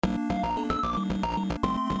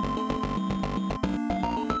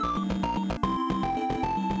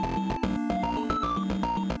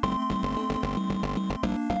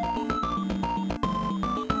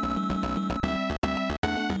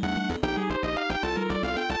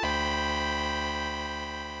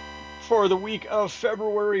For the week of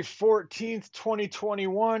February 14th,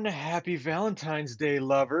 2021, happy Valentine's Day,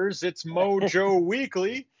 lovers. It's Mojo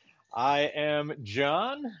Weekly. I am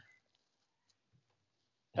John.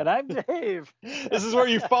 And I'm Dave. This is where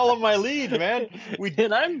you follow my lead, man.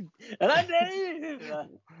 And I'm Dave.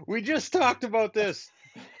 We just talked about this.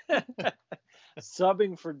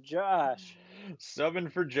 Subbing for Josh.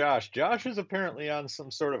 Subbing for Josh. Josh is apparently on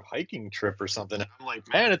some sort of hiking trip or something. I'm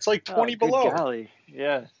like, man, it's like 20 good below. Golly.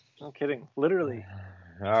 Yeah, no kidding. Literally.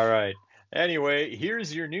 All right. Anyway,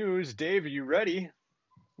 here's your news. Dave, are you ready?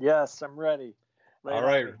 Yes, I'm ready. All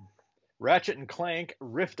right. Ratchet and Clank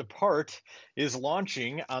Rift Apart is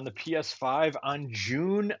launching on the PS5 on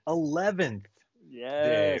June 11th.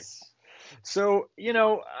 Yes. Dave. So,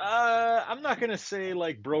 I'm not going to say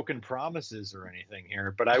like broken promises or anything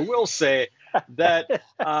here, but I will say that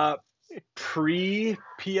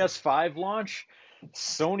pre-PS5 launch,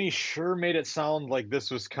 Sony sure made it sound like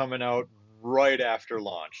this was coming out right after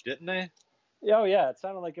launch, didn't they? Oh yeah, it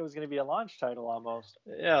sounded like it was going to be a launch title almost.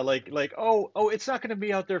 Yeah, like it's not going to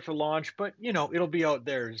be out there for launch, but it'll be out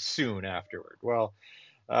there soon afterward. Well,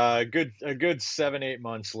 a good 7-8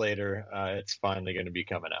 months later, it's finally going to be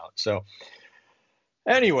coming out. So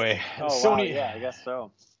anyway, Sony. Wow, yeah, I guess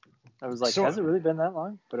so. I was like, has it really been that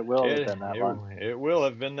long? But it will have been that long. It will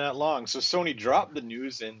have been that long. So Sony dropped the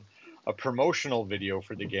news in a promotional video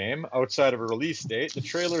for the game. Outside of a release date, the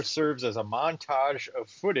trailer serves as a montage of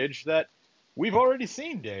footage that we've already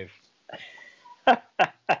seen, Dave.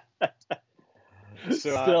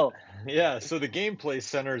 So the gameplay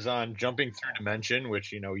centers on jumping through dimension,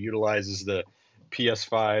 which utilizes the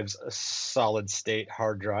PS5's solid state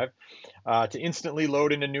hard drive to instantly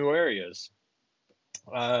load into new areas.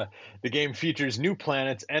 The game features new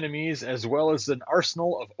planets, enemies, as well as an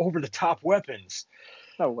arsenal of over-the-top weapons.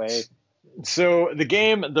 No way. So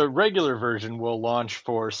the regular version will launch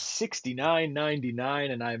for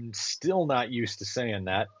 $69.99, and I'm still not used to saying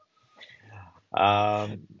that.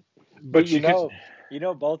 But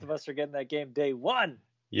both of us are getting that game day one.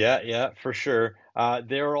 Yeah, for sure.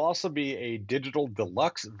 There will also be a digital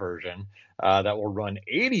deluxe version that will run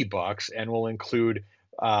 $80 and will include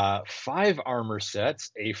 5 armor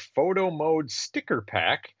sets, a photo mode sticker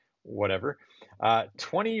pack,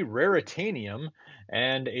 20 raritanium,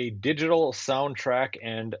 and a digital soundtrack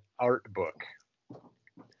and art book.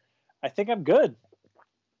 I think I'm good.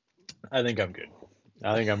 I think I'm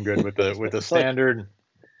good with the standard.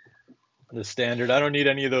 The standard. I don't need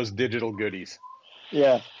any of those digital goodies.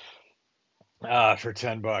 Yeah. For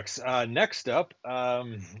 $10. Next up,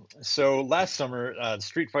 so last summer, the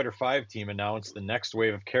Street Fighter V team announced the next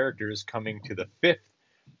wave of characters coming to the 5th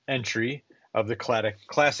entry of the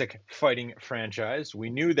classic fighting franchise. We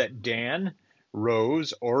knew that Dan,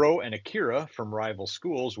 Rose, Oro, and Akira from rival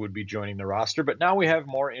schools would be joining the roster, but now we have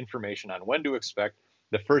more information on when to expect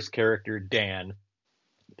the first character, Dan,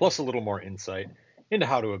 plus a little more insight into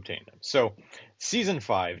how to obtain them. So, Season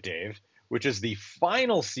 5, Dave, which is the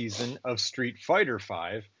final season of Street Fighter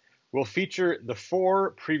V, will feature the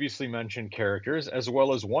 4 previously mentioned characters, as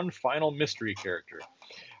well as one final mystery character.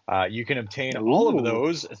 You can obtain all of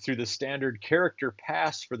those through the standard character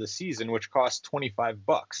pass for the season, which costs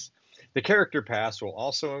 $25. The character pass will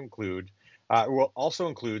also includes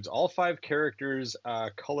all 5 characters,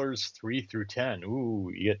 colors 3 through 10.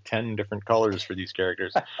 Ooh, you get 10 different colors for these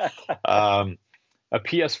characters. A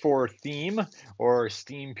PS4 theme or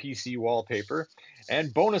Steam PC wallpaper,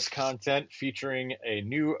 and bonus content featuring a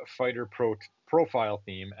new fighter profile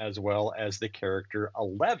theme, as well as the character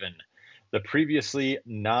 11, the previously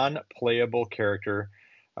non-playable character,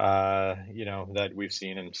 that we've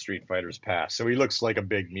seen in Street Fighter's past. So he looks like a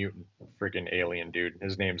big mutant freaking alien dude.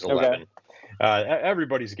 His name's 11. Okay.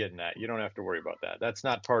 Everybody's getting that. You don't have to worry about that. That's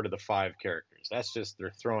not part of the 5 characters. That's just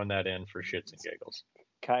they're throwing that in for shits and giggles.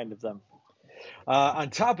 Kind of them.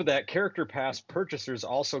 On top of that, Character Pass purchasers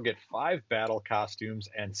also get 5 battle costumes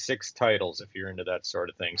and 6 titles if you're into that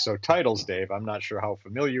sort of thing. So titles, Dave, I'm not sure how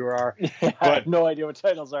familiar you are. But I have no idea what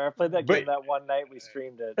titles are. I played that game that one night we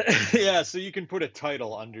streamed it. Yeah, so you can put a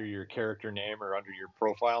title under your character name or under your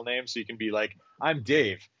profile name. So you can be like, I'm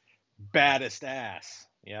Dave, baddest ass.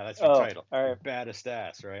 Yeah, that's your title. All right. Baddest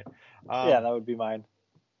ass, right? Yeah, that would be mine.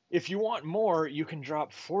 If you want more, you can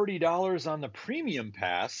drop $40 on the premium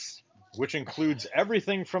pass, which includes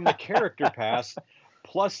everything from the character pass,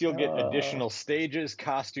 plus you'll get additional stages,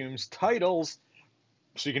 costumes, titles,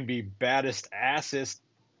 so you can be baddest assist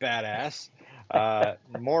badass,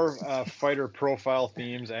 more fighter profile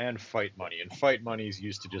themes, and fight money. And fight money is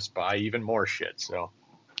used to just buy even more shit. So,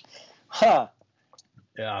 yeah.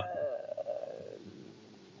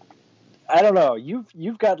 I don't know.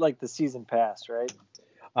 You've got like the season pass, right?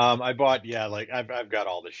 I bought, like I've got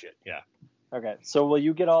all the shit. Yeah. Okay, so will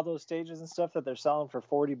you get all those stages and stuff that they're selling for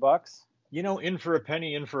 $40? In for a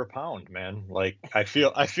penny, in for a pound, man. Like I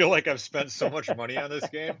feel like I've spent so much money on this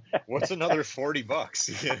game. What's another $40?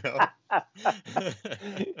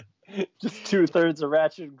 Just 2/3 of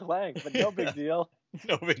Ratchet and Clank, but no big deal.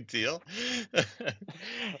 No big deal.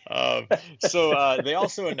 So they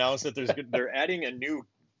also announced that they're adding a new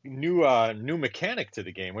mechanic to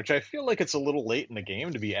the game, which I feel like it's a little late in the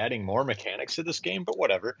game to be adding more mechanics to this game, but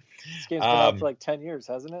whatever. This game's been out for like 10 years,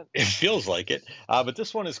 hasn't it? It feels like it. But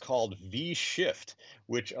this one is called V-Shift,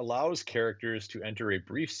 which allows characters to enter a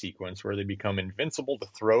brief sequence where they become invincible to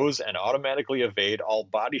throws and automatically evade all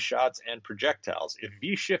body shots and projectiles. If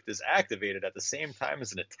V-Shift is activated at the same time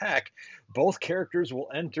as an attack, both characters will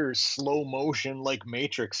enter slow motion, like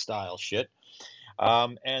Matrix style shit.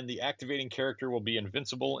 And the activating character will be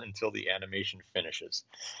invincible until the animation finishes.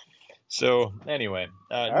 So anyway,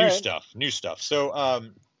 new stuff. So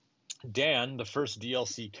Dan, the first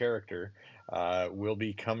DLC character, will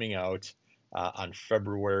be coming out on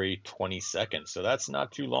February 22nd. So that's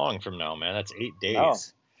not too long from now, man. That's 8 days. Oh,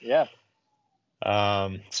 yeah.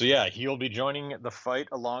 So yeah, he'll be joining the fight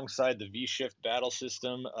alongside the V-Shift battle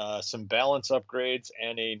system, some balance upgrades,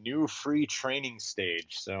 and a new free training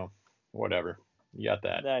stage. So whatever. You got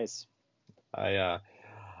that. Nice. I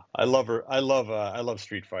love her. I love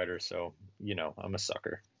Street Fighter, so I'm a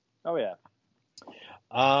sucker. Oh yeah.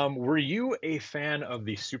 Were you a fan of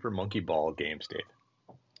the Super Monkey Ball games, Dave?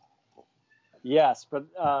 Yes, but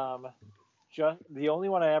just the only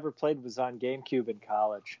one I ever played was on GameCube in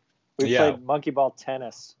college. We played Monkey Ball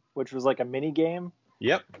Tennis, which was like a mini game.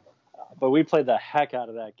 Yep. But we played the heck out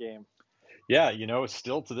of that game. Yeah,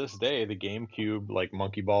 still to this day, the GameCube, like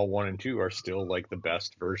Monkey Ball 1 and 2, are still like the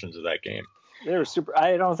best versions of that game. They were super.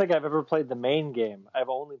 I don't think I've ever played the main game. I've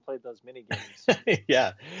only played those mini games.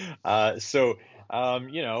 Yeah.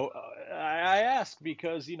 I ask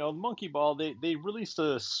because, Monkey Ball, they released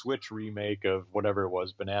a Switch remake of whatever it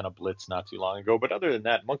was, Banana Blitz, not too long ago. But other than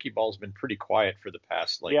that, Monkey Ball's been pretty quiet for the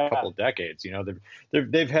past couple of decades.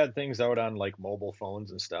 They've had things out on like mobile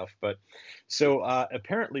phones and stuff. But so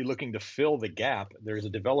apparently looking to fill the gap, there's a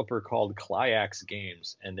developer called Clank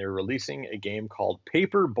Games, and they're releasing a game called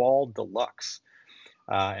Paperball Deluxe.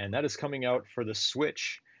 And that is coming out for the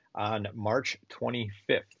Switch on March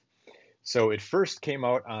 25th. So it first came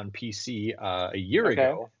out on PC a year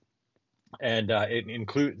ago, and it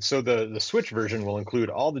includes the Switch version will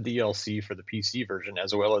include all the DLC for the PC version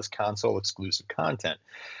as well as console exclusive content.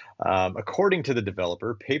 According to the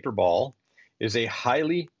developer, Paperball is a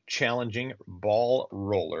highly challenging ball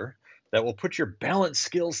roller that will put your balance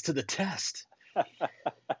skills to the test.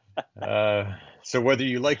 So whether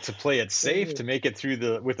you like to play it safe to make it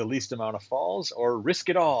through with the least amount of falls, or risk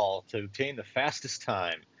it all to obtain the fastest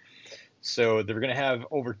time. So they're going to have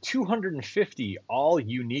over 250 all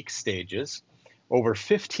unique stages, over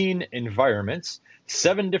 15 environments,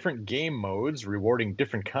 7 different game modes rewarding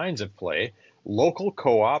different kinds of play, local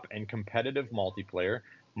co-op and competitive multiplayer,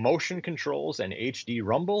 motion controls and HD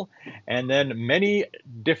rumble, and then many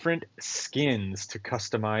different skins to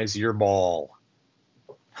customize your ball.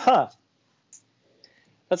 Huh.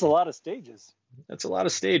 That's a lot of stages. That's a lot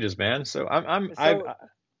of stages, man. So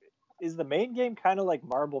is the main game kind of like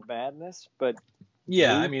Marble Madness, but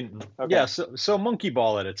yeah, I mean, yeah. So Monkey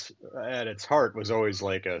Ball at its heart was always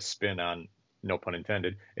like a spin on, no pun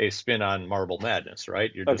intended, a spin on Marble Madness, right?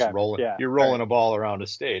 You're just rolling a ball around a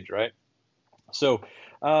stage, right? So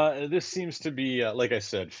this seems to be, like I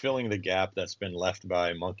said, filling the gap that's been left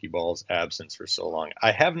by Monkey Ball's absence for so long.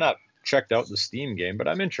 I have not checked out the Steam game, but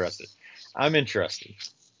I'm interested.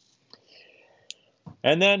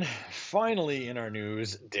 And then finally in our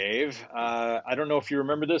news, Dave, I don't know if you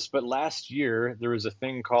remember this, but last year there was a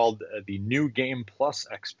thing called the New Game Plus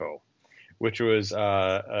Expo, which was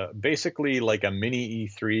basically like a mini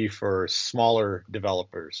E3 for smaller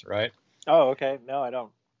developers, right? Oh, okay. No, I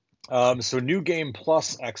don't. So New Game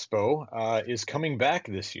Plus Expo is coming back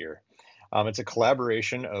this year. It's a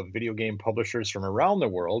collaboration of video game publishers from around the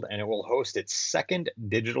world, and it will host its second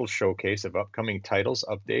digital showcase of upcoming titles,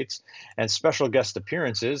 updates, and special guest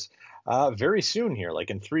appearances very soon here,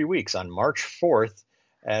 like in 3 weeks, on March 4th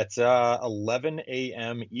at 11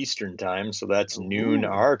 a.m. Eastern time. So that's noon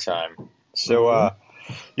our time. So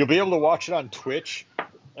you'll be able to watch it on Twitch,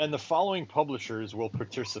 and the following publishers will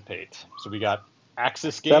participate. So we got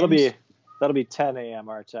Axis Games. That'll be 10 a.m.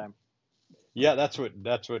 our time. Yeah, that's what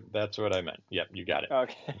I meant. Yep, you got it.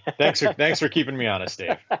 Okay. Thanks for keeping me honest,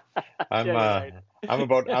 Dave. I'm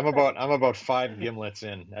about 5 gimlets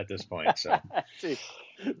in at this point. So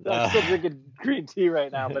I'm still drinking green tea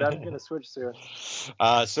right now, but I'm gonna switch soon.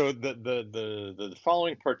 So the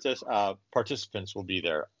following participants will be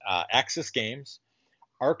there: Axis Games,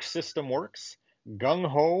 Arc System Works, Gung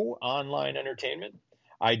Ho Online Entertainment,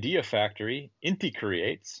 Idea Factory, Inti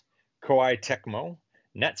Creates, Koei Tecmo,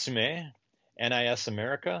 Natsume, NIS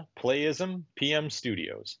America, Playism, PM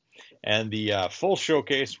Studios. And the full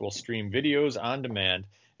showcase will stream videos on demand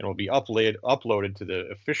and will be uploaded to the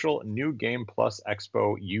official New Game Plus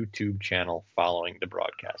Expo YouTube channel following the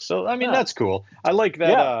broadcast. So, I mean, that's cool. I like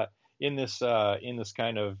that in this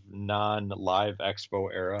kind of non-live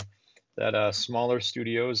Expo era, that smaller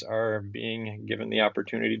studios are being given the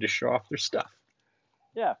opportunity to show off their stuff.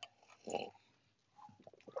 Yeah.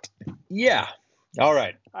 Yeah. All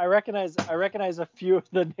right. I recognize a few of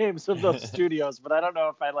the names of those studios, but I don't know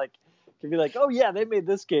if I can be like, oh yeah, they made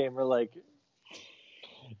this game, or like.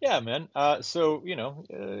 Yeah, man. So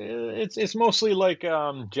it's mostly like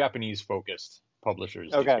Japanese focused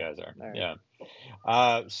publishers. Okay. These guys are. Right.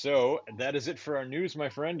 Yeah. So that is it for our news, my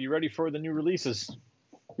friend. You ready for the new releases?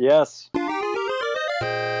 Yes.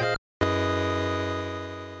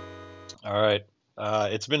 All right.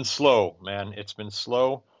 It's been slow, man. It's been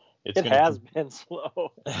slow. It has been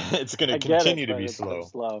slow. It's going to continue to be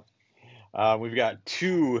slow. We've got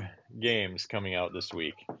 2 games coming out this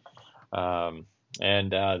week.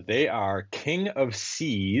 And they are King of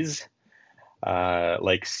Seas,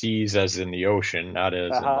 like seas as in the ocean, not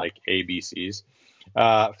as in like ABCs,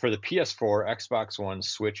 for the PS4, Xbox One,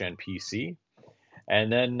 Switch, and PC.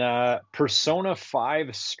 And then Persona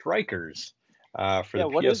 5 Strikers for the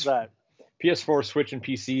what is that? PS4, Switch, and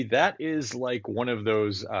PC. That is like one of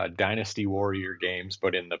those Dynasty Warrior games,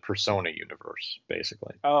 but in the Persona universe,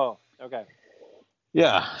 basically. Oh, okay.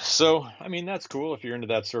 Yeah, so I mean that's cool if you're into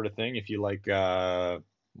that sort of thing. If you like,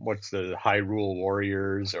 what's the Hyrule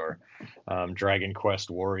Warriors or Dragon Quest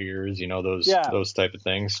Warriors, those type of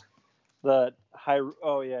things. The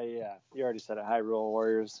oh yeah, you already said it. Hyrule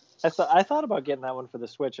Warriors. I thought about getting that one for the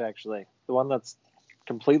Switch actually. The one that's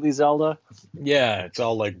completely Zelda. Yeah, it's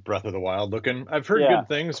all like Breath of the Wild looking. I've heard good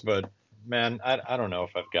things, but man, I don't know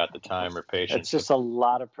if I've got the time or patience. It's just a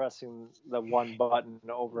lot of pressing the one button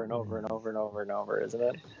over and over and over and over and over, isn't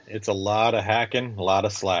it? It's a lot of hacking, a lot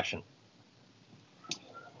of slashing.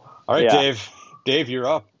 All right, Dave. Dave, you're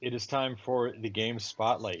up. It is time for the game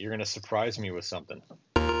spotlight. You're going to surprise me with something.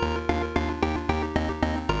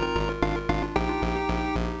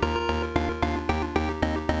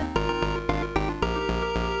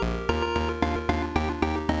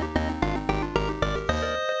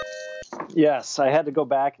 Yes, I had to go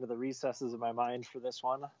back into the recesses of my mind for this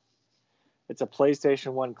one. It's a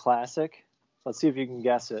PlayStation 1 classic. Let's see if you can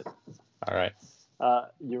guess it. All right.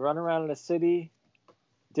 You run around in a city,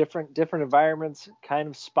 different environments, kind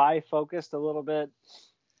of spy focused a little bit.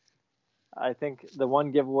 I think the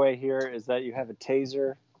one giveaway here is that you have a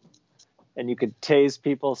taser, and you could tase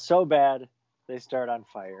people so bad they start on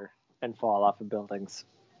fire and fall off of buildings.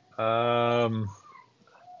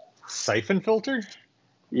 Syphon Filter?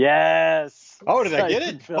 Yes. Oh, did I get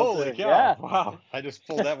it? Filter. Holy cow. Yeah. Wow. I just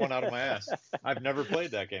pulled that one out of my ass. I've never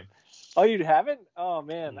played that game. Oh, you haven't? Oh,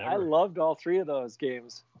 man. Never. I loved all 3 of those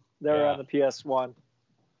games. They were on the PS1.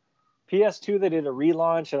 PS2, they did a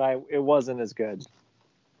relaunch, and it wasn't as good.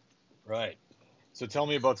 Right. So tell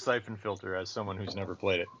me about Syphon Filter as someone who's never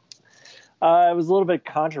played it. It was a little bit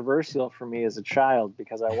controversial for me as a child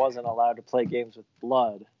because I wasn't allowed to play games with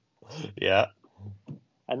blood. Yeah.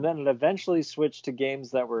 And then it eventually switched to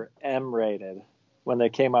games that were M-rated when they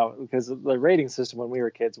came out, because the rating system when we were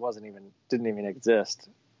kids didn't even exist.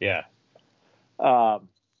 Yeah.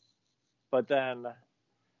 But then,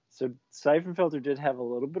 so Syphon Filter did have a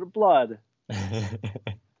little bit of blood.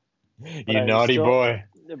 You naughty boy.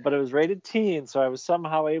 But it was rated teen, so I was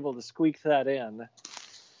somehow able to squeak that in.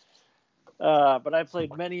 But I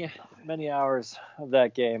played many, many hours of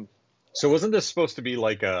that game. So wasn't this supposed to be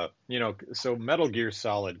like so Metal Gear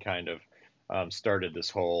Solid kind of started this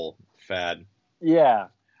whole fad? Yeah.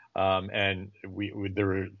 And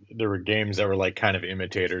there were games that were like kind of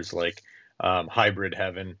imitators, like Hybrid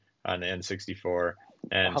Heaven on the N64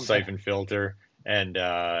 and Syphon Filter and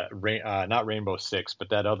not Rainbow Six, but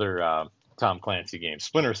that other Tom Clancy game,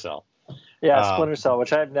 Splinter Cell. Yeah, Splinter Cell,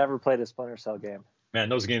 which I've never played a Splinter Cell game. Man,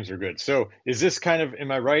 those games are good. So is this kind of,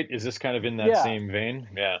 am I right? Is this kind of in that same vein?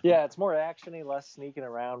 Yeah. Yeah, it's more actiony, less sneaking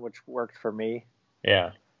around, which worked for me.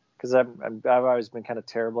 Yeah. Because I've always been kind of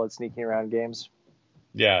terrible at sneaking around games.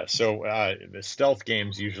 Yeah, so the stealth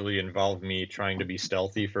games usually involve me trying to be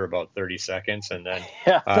stealthy for about 30 seconds and then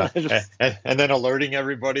Yeah, uh, and then alerting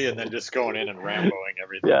everybody and then just going in and ramboing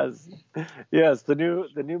everything. yes, yes. The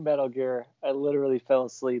new Metal Gear. I literally fell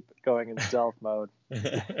asleep going in stealth mode,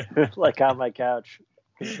 like on my couch,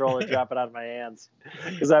 controller dropping out of my hands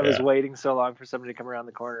because I was Yeah. waiting so long for somebody to come around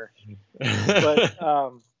the corner. But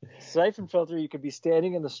Syphon Filter, you could be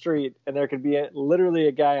standing in the street and there could be literally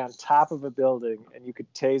a guy on top of a building and you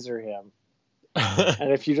could taser him.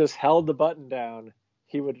 And if you just held the button down,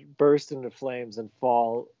 he would burst into flames and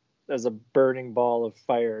fall as a burning ball of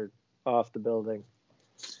fire off the building.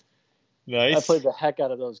 I played Nice. the heck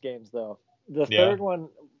out of those games, though. The Yeah. third one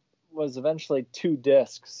was eventually 2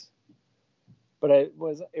 discs, but it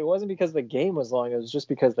wasn't because the game was long. It was just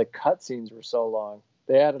because the cutscenes were so long.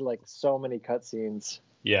 They added like so many cutscenes.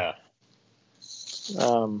 Yeah.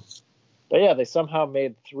 Um, but yeah, they somehow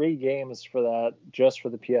made 3 games for that just for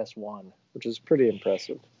the PS1, which is pretty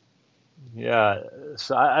impressive. Yeah.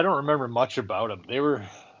 So I don't remember much about them. They were,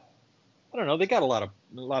 I don't know, they got a lot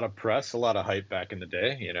of press, a lot of hype back in the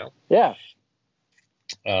day, you know. Yeah,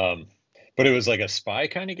 Um, but it was like a spy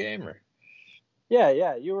kind of game, or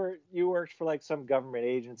yeah. You worked for like some government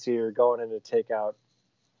agency or going in to take out.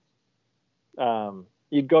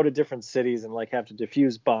 You'd go to different cities and like have to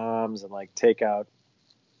defuse bombs and like take out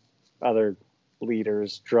other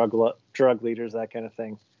leaders, drug leaders, that kind of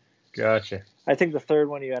thing. gotcha. I think the third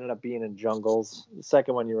one you ended up being in jungles. The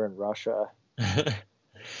second one you were in Russia.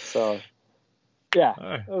 So yeah, All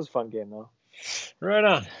right. it was a fun game though. Right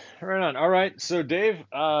on, right on. All right, so Dave,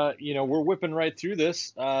 we're whipping right through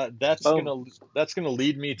this. Boom. That's gonna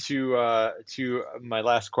lead me to my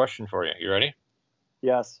last question for you. You ready?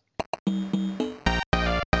 Yes.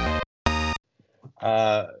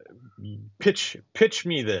 Uh, pitch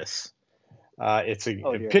me this. It's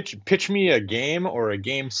Oh a dear. pitch me a game or a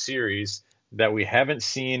game series that we haven't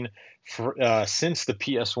seen since the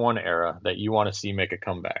PS1 era that you want to see make a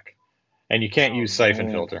comeback, and you can't Oh use Siphon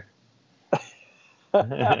man. Filter.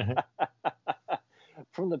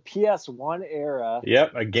 From the PS1 era.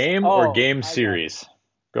 Yep, a game or Oh, game I got it. series.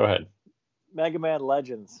 Go ahead. Mega Man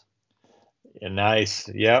Legends. Yeah, nice.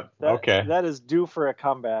 Yep. That Okay. that is due for a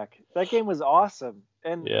comeback. That game was awesome,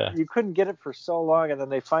 and Yeah. you couldn't get it for so long, and then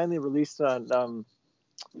they finally released it on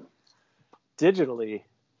digitally.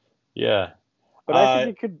 Yeah. But I think Uh,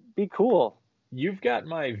 it could be cool. you've got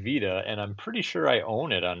my Vita, and I'm pretty sure I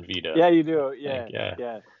own it on Vita. Yeah, you do. I think. Yeah, Yeah.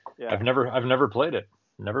 yeah, yeah. I've never played it.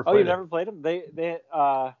 Never Oh, you played it. never played them?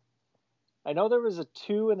 I know there was a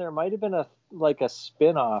 2, and there might have been a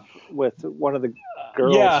spin-off with one of the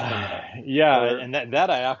girls from it. Yeah, Or and that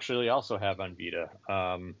I actually also have on Vita.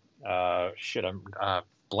 Shit, I'm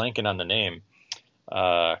blanking on the name.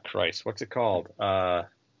 Christ, what's it called?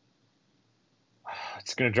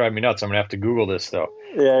 It's gonna drive me nuts. I'm gonna have to Google this though.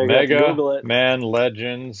 yeah, you have to Mega Google it. Man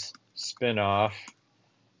Legends spin-off.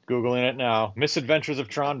 Googling it now. Misadventures of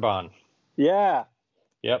Tronbon. Yeah.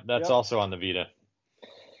 Yep, that's Yep. also on the Vita.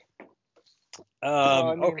 So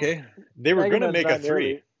I mean, Okay. They were Mega gonna Man's make a not three.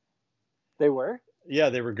 nearly. They were. Yeah,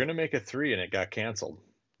 they were gonna make a three, and it got canceled.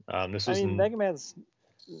 This I was mean, in, Mega Man's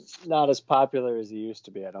not as popular as he used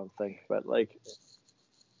to be. I don't think, but like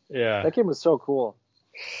yeah, that game was so cool.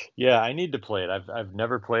 yeah. I need to play it. I've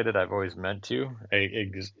never played it. I've always meant to.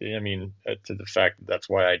 I mean, to the fact that's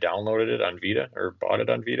why I downloaded it on Vita or bought it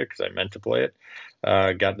on Vita because I meant to play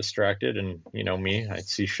it. Got distracted, and you know me, I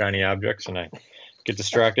see shiny objects and I get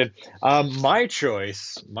distracted. My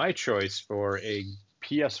choice for a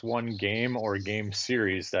PS1 game or game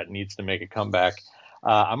series that needs to make a comeback.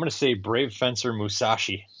 I'm gonna say Brave Fencer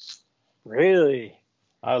Musashi. Really,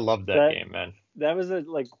 I love that that game, man. that was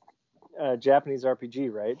a Japanese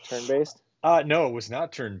RPG, right? Turn based. No, it was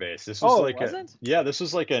not turn-based. This was Oh, it like wasn't. this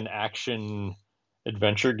was like an action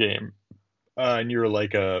adventure game. And you were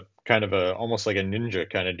like a kind of a almost like a ninja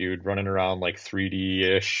kind of dude running around like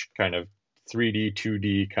 3D-ish kind of 3D,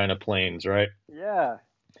 2D kind of planes, right? Yeah.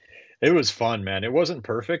 It was fun, man. It wasn't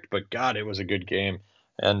perfect, but God, it was a good game.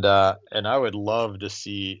 And I would love to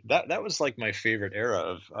see that. That was like my favorite era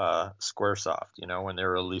of SquareSoft, you know, when they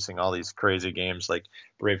were releasing all these crazy games like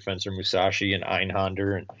Brave Fencer Musashi and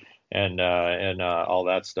Einhander and all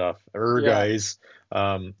that stuff. Yeah. Guys,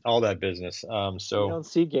 all that business. You So don't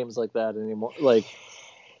see games like that anymore. Like,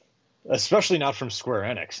 especially not from Square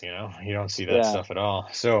Enix, you know, you don't see that yeah, stuff at all.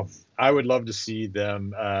 So I would love to see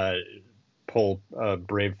them pull a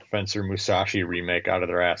Brave Fencer Musashi remake out of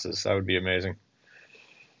their asses. That would be amazing.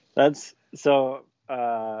 that's so.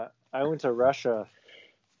 I went to Russia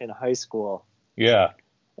in high school, Yeah.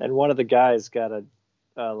 and one of the guys got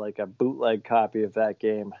a like a bootleg copy of that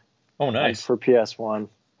game. Oh, nice. for PS1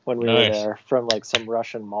 when we were Nice. there from like some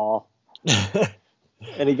Russian mall.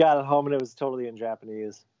 And he got it home and it was totally in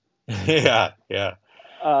Japanese. Yeah, yeah.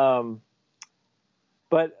 Um,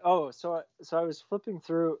 but so I was flipping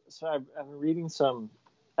through. So I'm reading some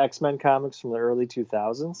X-Men comics from the early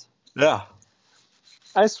 2000s. Yeah.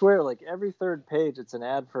 I swear, like every third page, it's an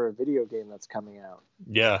ad for a video game that's coming out.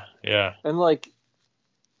 Yeah, yeah. And like,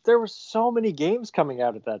 there were so many games coming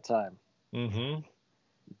out at that time. Mm-hmm.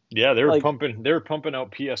 Yeah, Like, they were pumping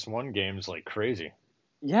out PS1 games like crazy.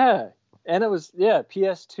 yeah, and it was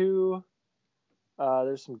PS2.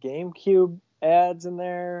 There's some GameCube ads in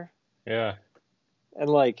there, Yeah. and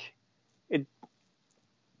like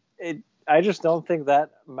it I just don't think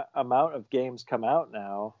that amount of games come out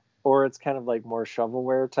now, or it's kind of like more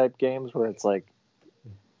shovelware type games where it's like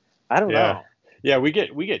I don't Yeah. know. Yeah, we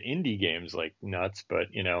get indie games like nuts, but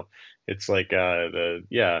it's like I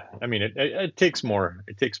mean it takes more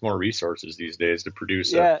resources these days to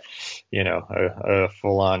produce Yeah, a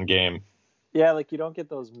full-on game. yeah, like you don't get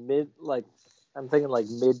those I'm thinking like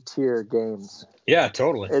mid-tier games. Yeah,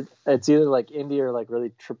 totally. It's either like indie or like really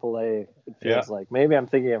AAA. It Yeah. feels like maybe I'm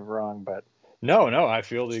thinking of wrong, but No, no, I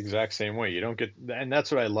feel the exact same way. You don't get, and that's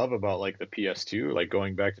what I love about like the PS2, like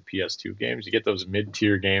going back to PS2 games. You get those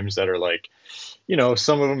mid-tier games that are like,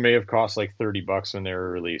 some of them may have cost like $30 when they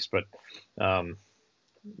were released, but um,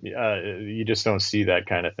 you just don't see that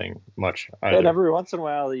kind of thing much and either. every once in a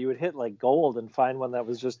while you would hit like gold and find one that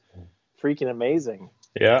was just freaking amazing.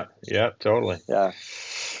 Yeah, yeah, totally. Yeah.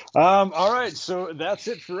 All right, so that's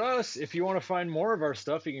it for us. If you want to find more of our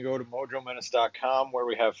stuff, you can go to mojomenace.com where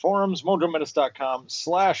we have forums,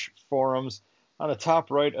 mojomenace.com/forums. On the top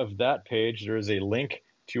right of that page, there is a link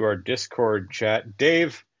to our Discord chat.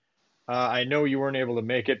 Dave, I know you weren't able to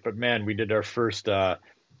make it, but man, we did our first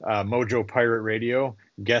Mojo Pirate Radio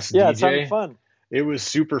guest Yeah, it sounded DJ. fun. It was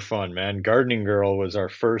super fun, man. Gardening Girl was our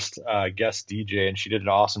first guest DJ, and she did an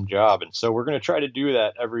awesome job. And so we're going to try to do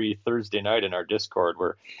that every Thursday night in our Discord,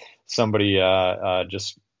 where somebody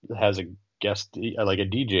just has a guest, like a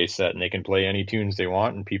DJ set, and they can play any tunes they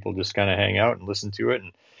want, and people just kind of hang out and listen to it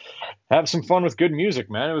and have some fun with good music,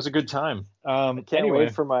 man. It was a good time. I can't Anyway.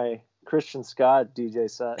 wait for my Christian Scott DJ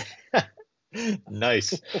set. Nice.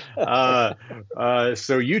 So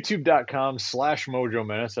youtube.com/Mojo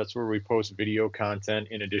Menace. That's where we post video content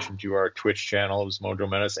in addition to our Twitch channel is Mojo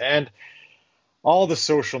Menace and all the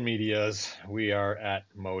social medias. We are at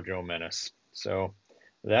Mojo Menace. So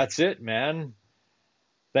that's it, man.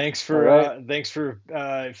 Thanks All for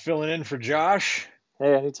right. filling in for Josh.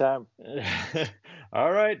 Hey, anytime.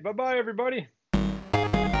 All right. Bye-bye, everybody.